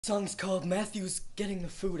The song's called Matthew's Getting the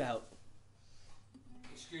Food Out.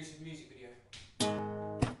 Exclusive music video.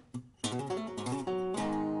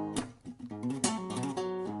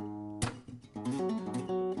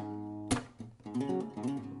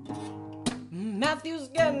 Matthew's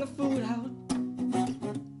getting the food out.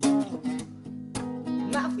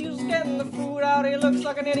 Matthew's getting the food out. He looks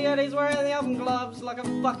like an idiot. He's wearing the oven gloves like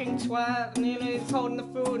a fucking twat. And he's holding the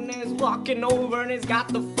food and he's walking over and he's got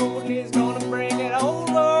the food and he's gonna bring it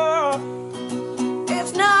over.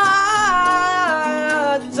 It's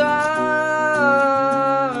not done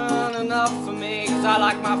enough for me, cause I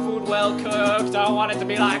like my food well cooked. I want it to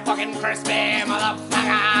be like fucking crispy, motherfucker.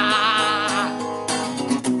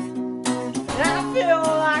 I feel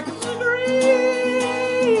like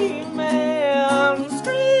screaming.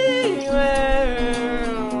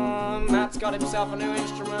 Matt's got himself a new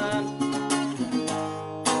instrument.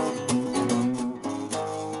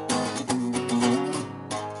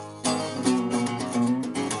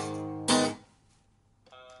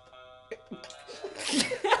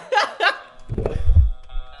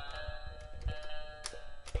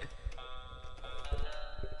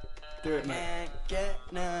 Do it, man. Can't get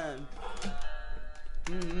none.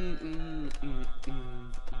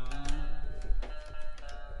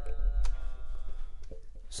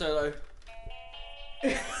 Solo.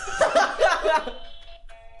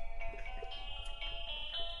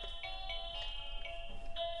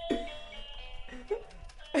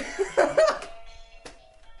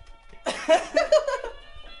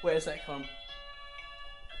 Where's that from?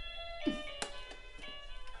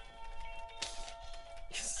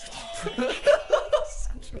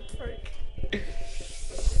 Such a prick.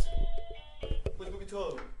 Where's my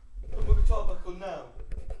guitar? Put my guitar back on now.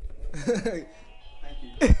 Thank you.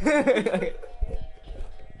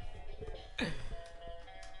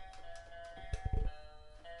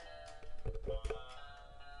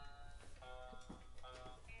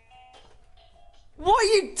 What are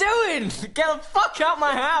you doing? Get the fuck out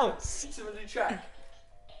my house! It's a new track.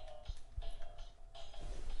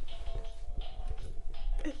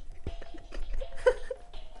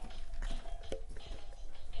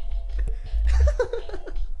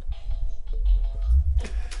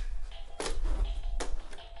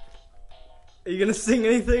 Are you gonna sing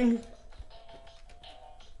anything?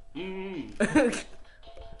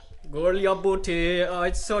 Girl, your booty,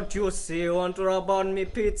 it's so juicy. Want to rub on me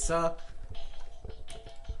pizza?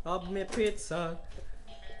 Rub me pizza.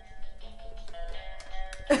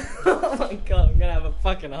 Oh my god, I'm gonna have a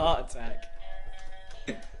fucking heart attack.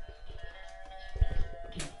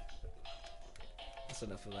 That's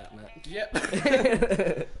enough of that, Matt.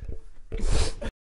 Yep.